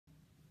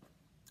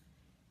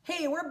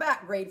Hey, we're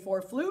back, grade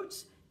 4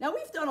 flutes. Now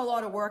we've done a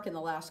lot of work in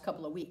the last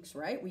couple of weeks,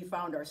 right? We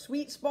found our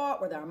sweet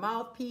spot with our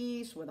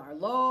mouthpiece, with our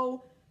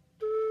low.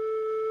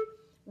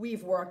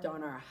 We've worked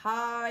on our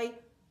high.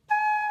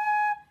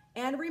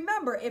 And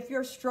remember, if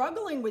you're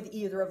struggling with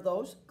either of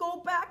those,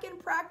 go back and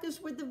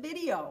practice with the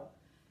video.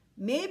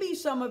 Maybe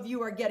some of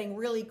you are getting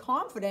really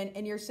confident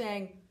and you're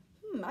saying,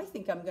 I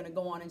think I'm going to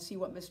go on and see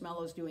what Miss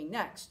Mello's doing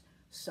next.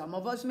 Some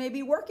of us may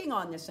be working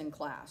on this in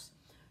class.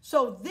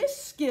 So this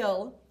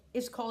skill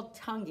is called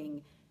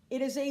tonguing.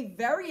 It is a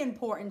very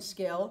important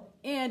skill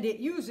and it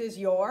uses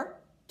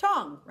your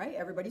tongue, right?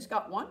 Everybody's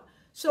got one.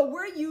 So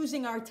we're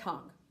using our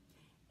tongue.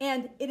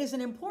 And it is an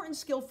important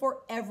skill for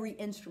every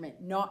instrument,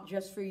 not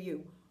just for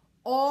you.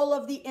 All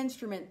of the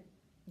instruments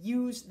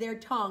use their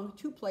tongue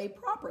to play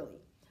properly.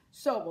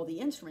 So, well, the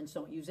instruments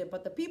don't use it,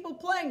 but the people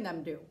playing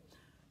them do.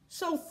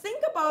 So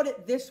think about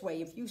it this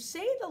way. If you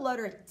say the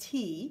letter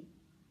T,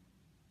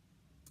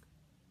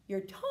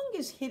 your tongue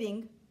is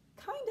hitting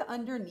kind of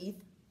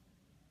underneath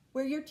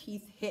where your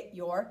teeth hit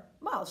your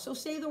mouth. So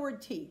say the word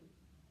T,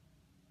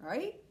 all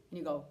right? And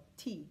you go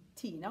T,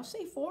 T. Now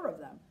say 4 of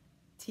them.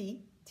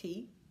 T,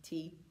 T,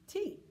 T,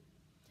 T.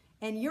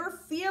 And you're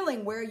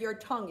feeling where your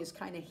tongue is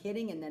kind of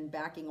hitting and then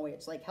backing away.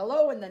 It's like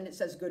hello, and then it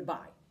says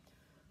goodbye.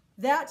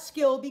 That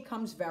skill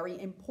becomes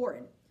very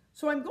important.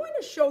 So I'm going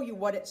to show you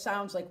what it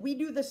sounds like. We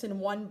do this in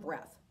one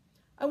breath.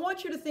 I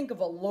want you to think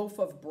of a loaf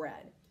of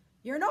bread.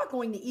 You're not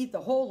going to eat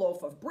the whole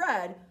loaf of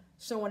bread,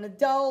 so an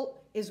adult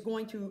is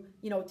going to,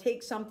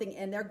 take something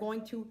and they're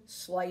going to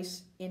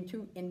slice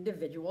into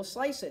individual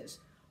slices.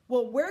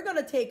 Well, we're going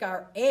to take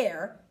our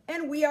air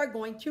and we are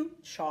going to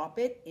chop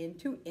it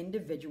into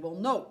individual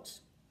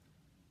notes.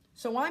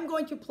 So I'm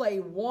going to play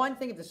one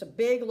thing, if this is a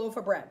big loaf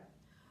of bread.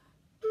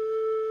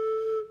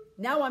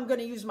 Now I'm going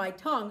to use my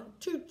tongue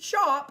to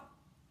chop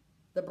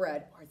the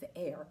bread or the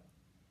air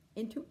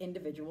into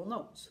individual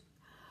notes.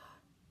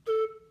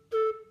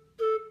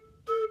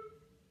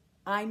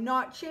 I'm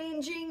not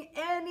changing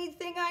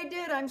anything I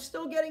did. I'm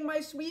still getting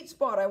my sweet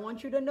spot. I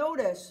want you to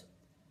notice.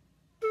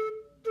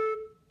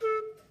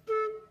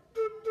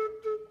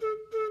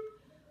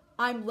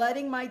 I'm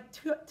letting my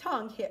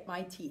tongue hit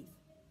my teeth,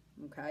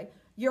 okay?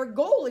 Your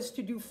goal is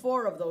to do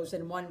 4 of those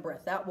in one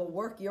breath. That will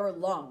work your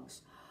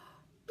lungs.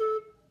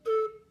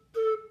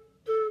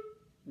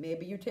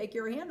 Maybe you take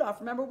your hand off.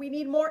 Remember, we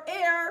need more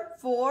air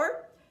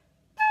for,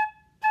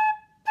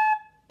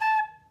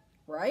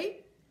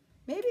 right?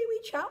 Maybe we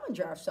challenge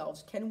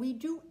ourselves. Can we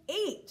do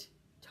 8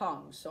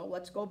 tongues? So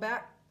let's go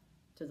back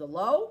to the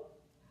low.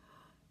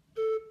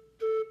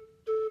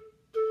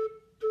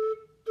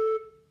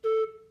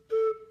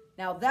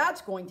 Now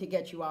that's going to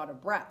get you out of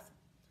breath.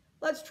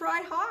 Let's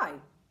try high.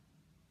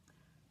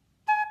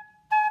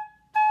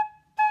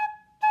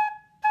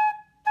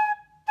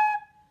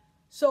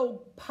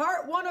 So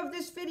part 1 of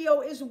this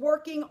video is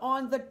working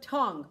on the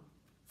tongue.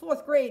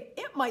 4th grade,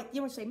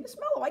 you would say, Miss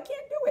Mello, I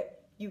can't do it.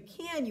 You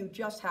can, you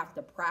just have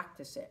to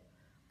practice it,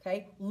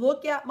 okay?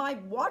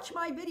 Watch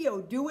my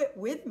video, do it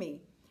with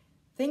me.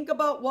 Think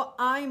about what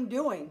I'm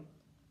doing.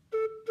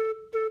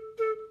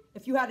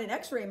 If you had an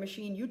x-ray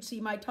machine, you'd see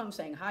my tongue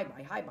saying, hi,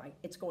 bye, hi, bye.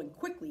 It's going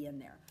quickly in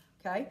there,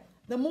 okay?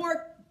 The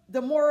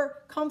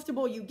more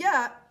comfortable you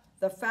get,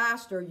 the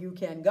faster you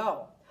can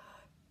go.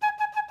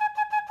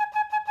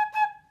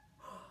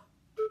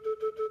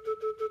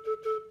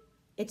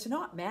 It's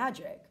not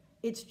magic,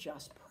 it's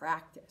just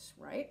practice,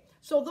 right?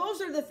 So those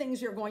are the things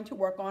you're going to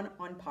work on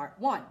part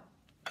 1.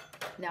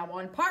 Now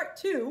on part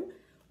 2,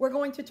 we're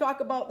going to talk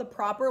about the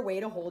proper way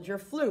to hold your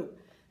flute.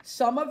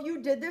 Some of you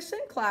did this in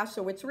class,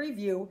 so it's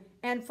review,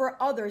 and for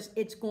others,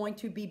 it's going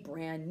to be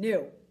brand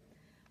new.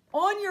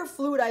 On your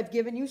flute, I've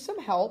given you some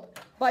help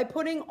by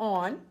putting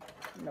on,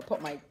 I'm gonna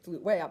put my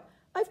flute way up,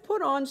 I've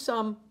put on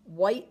some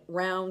white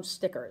round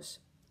stickers.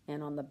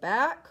 And on the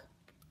back,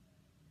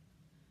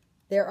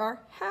 there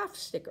are half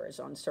stickers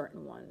on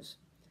certain ones.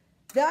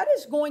 That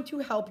is going to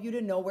help you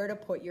to know where to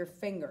put your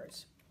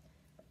fingers.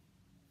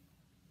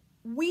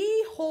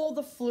 We hold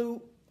the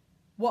flute.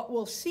 What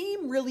will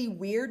seem really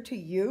weird to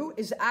you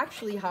is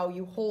actually how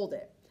you hold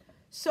it.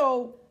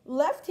 So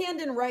left hand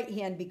and right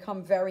hand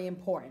become very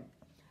important.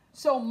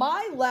 So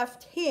my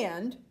left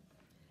hand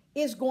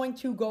is going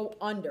to go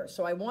under.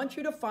 So I want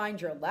you to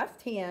find your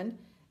left hand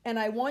and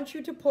I want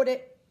you to put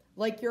it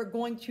like you're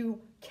going to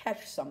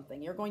catch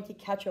something. You're going to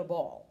catch a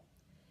ball.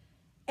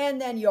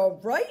 And then your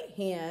right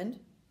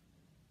hand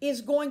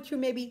is going to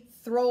maybe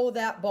throw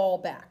that ball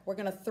back. We're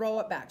going to throw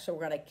it back. So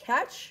we're going to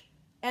catch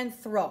and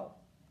throw.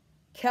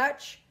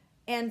 Catch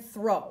and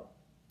throw.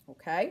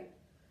 Okay?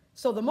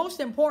 So the most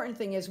important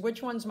thing is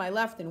which one's my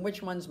left and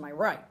which one's my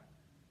right.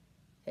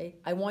 Okay?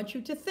 I want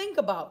you to think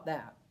about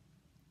that.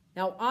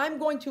 Now I'm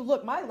going to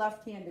look. My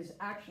left hand is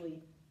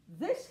actually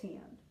this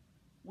hand.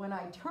 When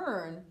I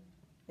turn,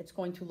 it's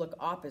going to look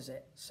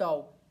opposite.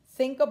 So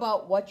think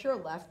about what your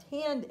left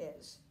hand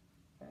is.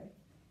 Okay.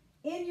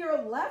 In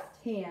your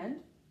left hand,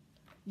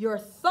 your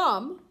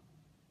thumb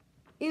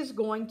is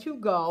going to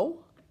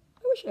go,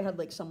 I wish I had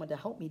like someone to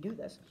help me do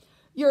this.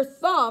 Your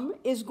thumb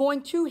is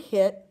going to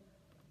hit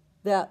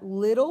that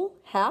little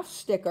half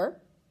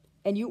sticker,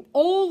 and you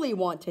only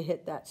want to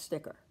hit that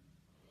sticker.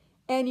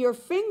 And your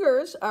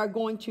fingers are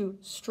going to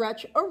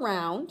stretch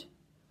around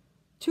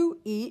to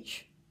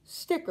each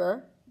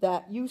sticker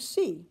that you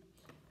see.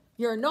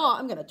 You're not,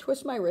 I'm going to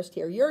twist my wrist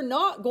here, you're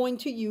not going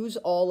to use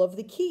all of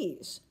the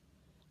keys.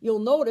 You'll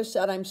notice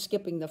that I'm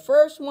skipping the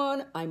first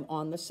one, I'm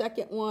on the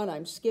second one,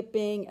 I'm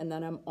skipping, and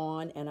then I'm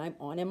on,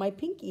 and my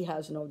pinky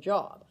has no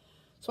job.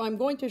 So I'm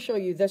going to show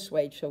you this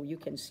way so you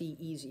can see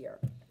easier.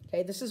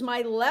 Okay, this is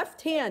my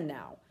left hand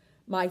now.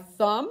 My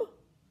thumb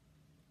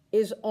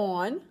is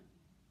on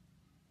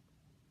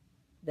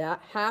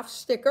that half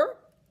sticker.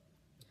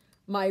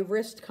 My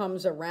wrist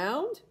comes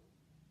around,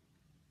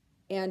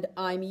 and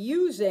I'm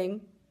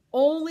using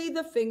only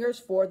the fingers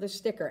for the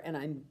sticker, and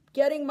I'm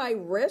getting my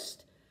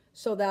wrist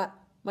so that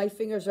my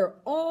fingers are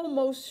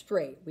almost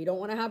straight. We don't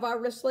want to have our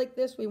wrists like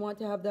this. We want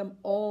to have them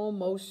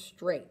almost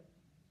straight.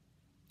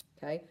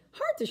 Okay,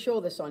 hard to show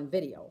this on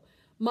video.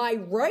 My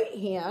right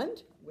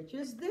hand, which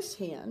is this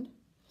hand,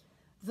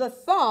 the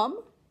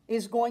thumb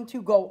is going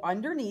to go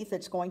underneath.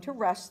 It's going to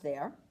rest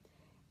there.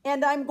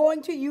 And I'm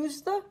going to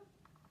use the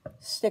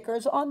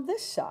stickers on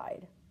this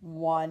side.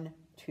 1,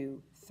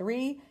 2,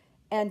 3.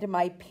 And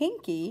my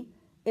pinky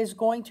is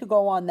going to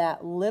go on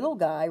that little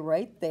guy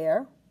right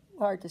there,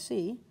 hard to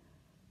see,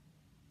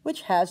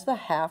 which has the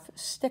half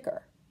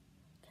sticker.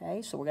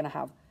 Okay, so we're going to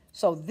have,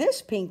 so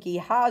this pinky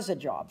has a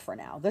job for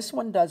now. This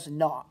one does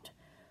not.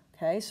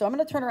 Okay, so I'm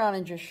going to turn around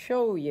and just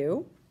show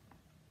you.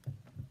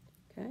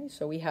 Okay,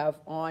 so we have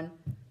on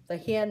the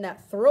hand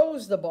that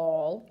throws the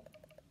ball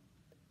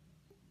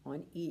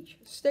on each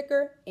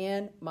sticker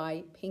and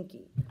my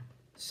pinky.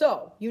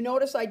 So you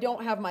notice I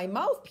don't have my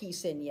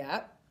mouthpiece in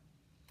yet.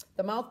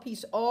 The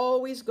mouthpiece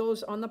always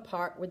goes on the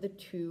part with the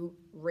 2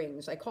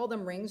 rings. I call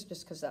them rings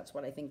just because that's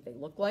what I think they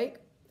look like.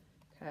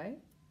 Okay,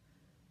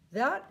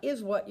 that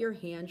is what your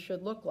hand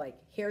should look like.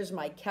 Here's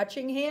my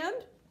catching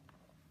hand.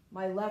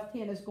 My left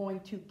hand is going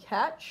to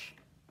catch,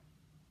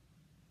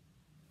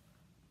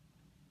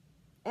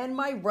 and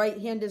my right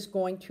hand is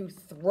going to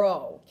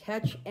throw,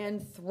 catch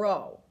and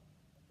throw.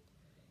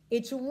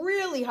 It's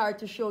really hard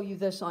to show you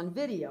this on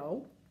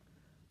video,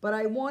 but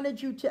I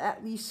wanted you to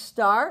at least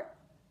start,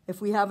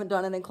 if we haven't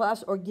done it in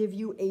class, or give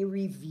you a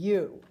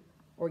review,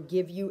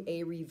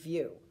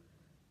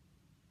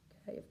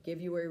 Okay, give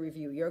you a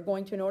review. You're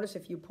going to notice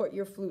if you put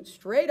your flute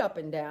straight up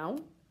and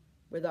down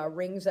with our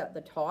rings at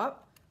the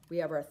top, we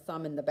have our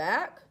thumb in the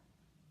back,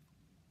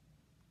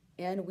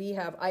 and we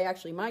have,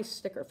 my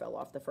sticker fell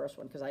off the first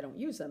one because I don't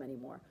use them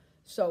anymore.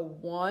 So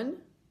 1,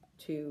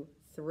 2,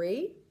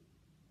 3.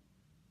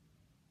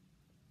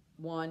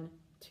 1,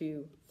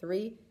 2,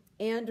 3,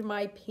 and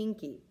my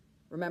pinky.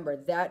 Remember,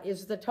 that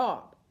is the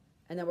top.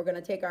 And then we're going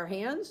to take our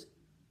hands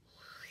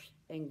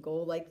and go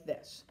like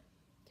this.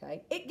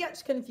 Okay? It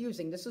gets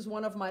confusing. This is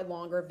one of my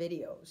longer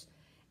videos.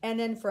 And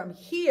then from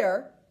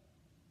here,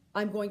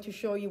 I'm going to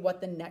show you what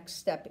the next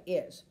step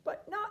is,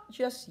 but not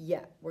just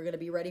yet. We're going to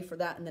be ready for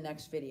that in the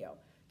next video.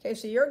 Okay,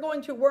 so you're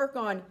going to work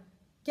on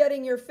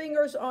getting your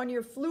fingers on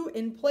your flute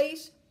in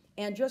place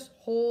and just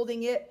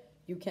holding it.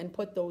 You can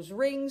put those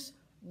rings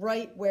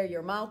right where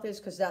your mouth is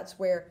because that's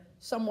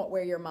somewhat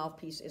where your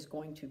mouthpiece is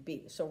going to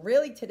be. So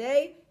really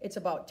today, it's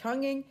about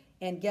tonguing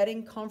and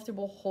getting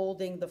comfortable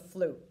holding the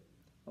flute.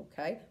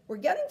 Okay, we're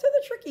getting to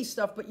the tricky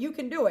stuff, but you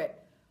can do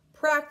it.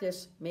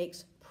 Practice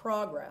makes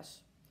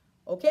progress.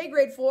 Okay,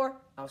 grade 4,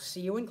 I'll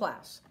see you in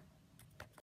class.